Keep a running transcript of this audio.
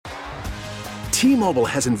T-Mobile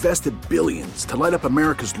has invested billions to light up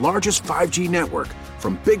America's largest 5G network,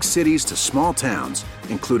 from big cities to small towns,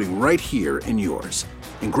 including right here in yours.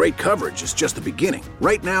 And great coverage is just the beginning.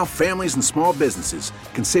 Right now, families and small businesses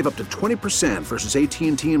can save up to 20% versus AT&T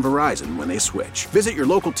and Verizon when they switch. Visit your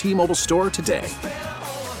local T-Mobile store today.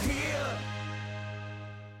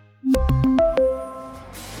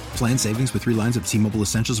 Plan savings with 3 lines of T-Mobile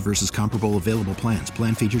Essentials versus comparable available plans.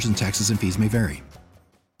 Plan features and taxes and fees may vary.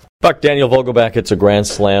 Buck, Daniel Vogelbach, it's a grand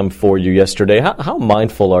slam for you yesterday. How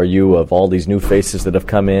mindful are you of all these new faces that have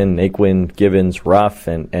come in, Naquin, Givens, Ruff,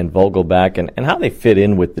 and Vogelbach, and how they fit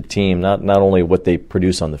in with the team, not only what they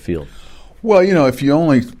produce on the field? Well, if you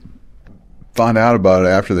only find out about it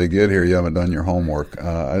after they get here, you haven't done your homework.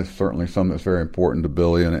 It's certainly something that's very important to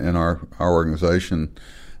Billy and our organization,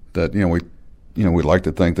 that, we'd like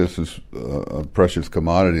to think this is a precious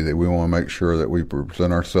commodity, that we want to make sure that we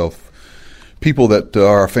present ourselves people that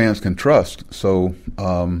our fans can trust. So,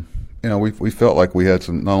 we felt like we had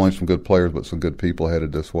not only some good players, but some good people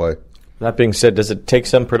headed this way. That being said, does it take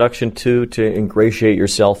some production, too, to ingratiate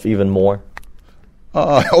yourself even more?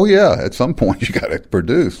 Oh, yeah. At some point, you got to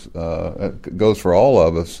produce. It goes for all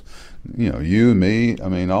of us. You, me,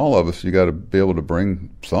 all of us, you got to be able to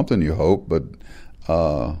bring something, you hope. But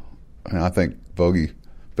I think Vogie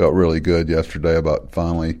felt really good yesterday about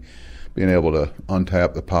finally being able to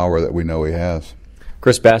untap the power that we know he has.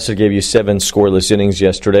 Chris Bassitt gave you 7 scoreless innings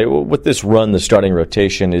yesterday. With this run the starting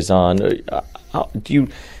rotation is on, do you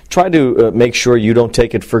try to make sure you don't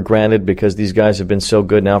take it for granted because these guys have been so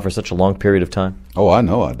good now for such a long period of time? Oh, I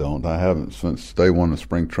know I don't. I haven't since day one of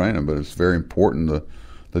spring training, but it's very important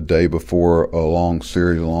the day before a long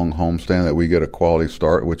series, a long homestand, that we get a quality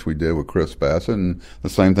start, which we did with Chris Bassitt, and the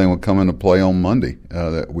same thing will come into play on Monday,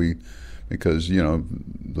 because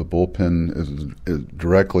the bullpen is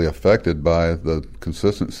directly affected by the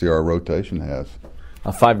consistency our rotation has.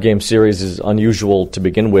 A 5-game series is unusual to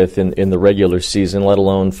begin with in the regular season, let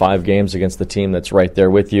alone 5 games against the team that's right there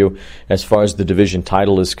with you. As far as the division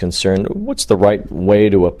title is concerned, what's the right way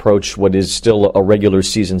to approach what is still a regular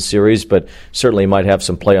season series, but certainly might have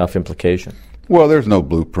some playoff implication? Well, there's no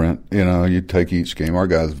blueprint. You take each game. Our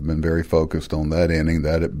guys have been very focused on that inning,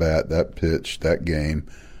 that at bat, that pitch, that game.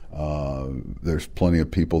 There's plenty of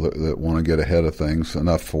people that want to get ahead of things,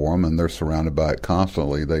 enough for them, and they're surrounded by it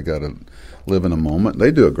constantly. They got to live in a moment.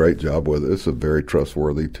 They do a great job with it. It's a very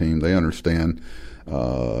trustworthy team. They understand,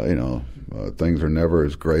 things are never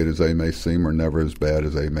as great as they may seem or never as bad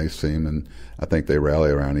as they may seem, and I think they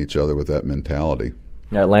rally around each other with that mentality.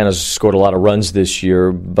 Now, Atlanta's scored a lot of runs this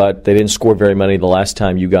year, but they didn't score very many the last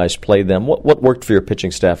time you guys played them. What worked for your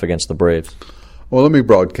pitching staff against the Braves? Well, let me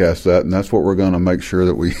broadcast that, and that's what we're going to make sure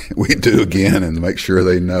that we do again, and make sure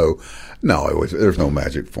they know. No, there's no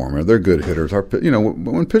magic formula. They're good hitters.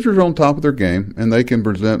 When pitchers are on top of their game and they can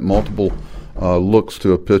present multiple looks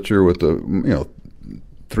to a pitcher with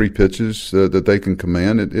 3 pitches that they can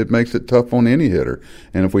command, it makes it tough on any hitter.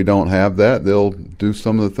 And if we don't have that, they'll do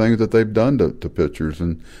some of the things that they've done to pitchers,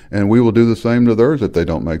 and we will do the same to theirs if they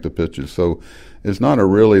don't make the pitches. So it's not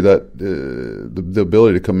really that the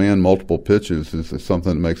ability to command multiple pitches is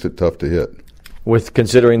something that makes it tough to hit. With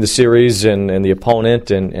considering the series and the opponent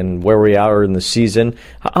and where we are in the season,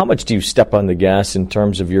 how much do you step on the gas in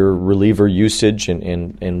terms of your reliever usage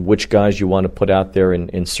and which guys you want to put out there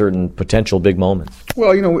in certain potential big moments?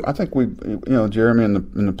 Well, I think Jeremy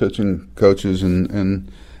and the pitching coaches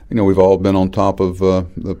and we've all been on top of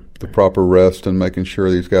the proper rest and making sure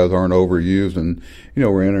these guys aren't overused. And,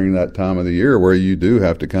 we're entering that time of the year where you do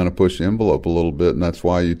have to kind of push the envelope a little bit, and that's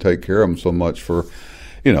why you take care of them so much for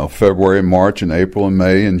February, March, and April, and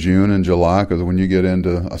May, and June, and July, because when you get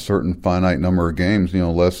into a certain finite number of games,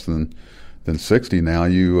 less than 60 now,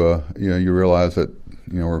 you realize that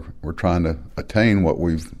we're trying to attain what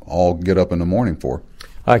we've all get up in the morning for.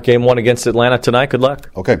 All right, game 1 against Atlanta tonight. Good luck.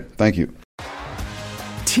 Okay, thank you.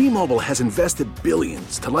 T-Mobile has invested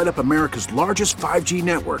billions to light up America's largest 5G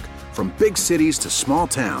network, from big cities to small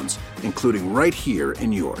towns, including right here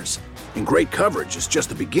in yours. And great coverage is just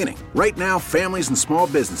the beginning. Right now, families and small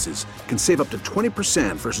businesses can save up to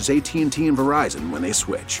 20% versus AT&T and Verizon when they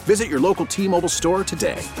switch. Visit your local T-Mobile store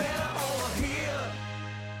today.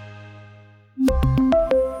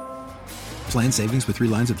 Plan savings with 3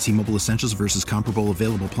 lines of T-Mobile Essentials versus comparable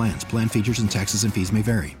available plans. Plan features and taxes and fees may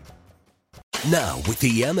vary. Now, with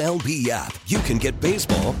the MLB app, you can get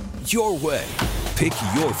baseball your way. Pick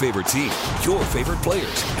your favorite team, your favorite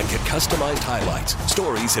players, and get customized highlights,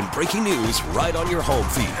 stories, and breaking news right on your home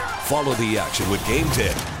feed. Follow the action with Game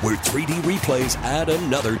Tip, where 3D replays add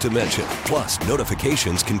another dimension. Plus,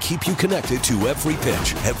 notifications can keep you connected to every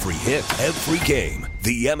pitch, every hit, every game.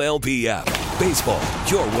 The MLB app. Baseball,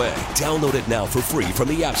 your way. Download it now for free from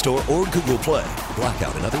the App Store or Google Play.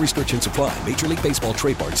 Blackout and other restrictions apply. Major League Baseball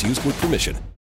trademarks used with permission.